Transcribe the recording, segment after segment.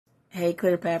Hey,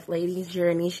 Clearpath ladies,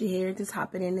 Gereneicia here. Just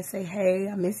hopping in to say, hey,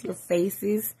 I miss your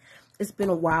faces. It's been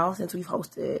a while since we've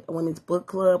hosted a women's book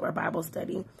club or Bible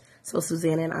study. So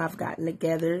Susanna and I have gotten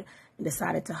together and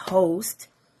decided to host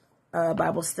a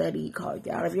Bible study called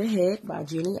Get Out of Your Head by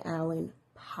Jennie Allen.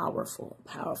 Powerful,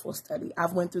 powerful study.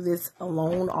 I've went through this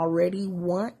alone already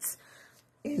once,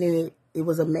 and it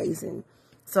was amazing.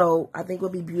 So I think it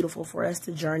would be beautiful for us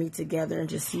to journey together and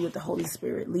just see what the Holy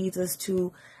Spirit leads us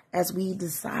to as we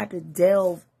decide to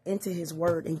delve into his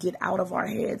word and get out of our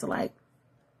heads. Like,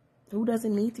 who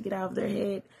doesn't need to get out of their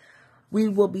head? We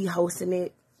will be hosting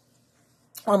it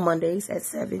on Mondays at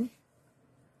 7,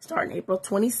 starting April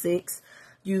 26th.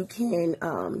 You can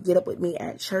get up with me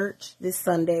at church this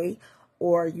Sunday,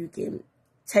 or you can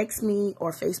text me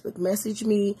or Facebook message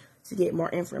me to get more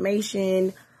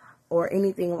information or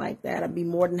anything like that. I'd be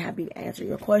more than happy to answer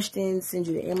your questions, send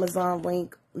you the Amazon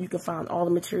link. You can find all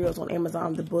the materials on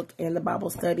Amazon, the book and the Bible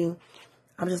study.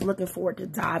 I'm just looking forward to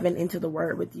diving into the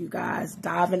word with you guys,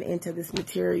 diving into this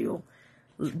material,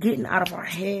 getting out of our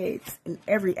heads in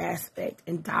every aspect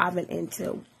and diving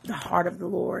into the heart of the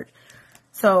Lord.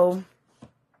 So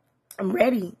I'm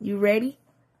ready. You ready?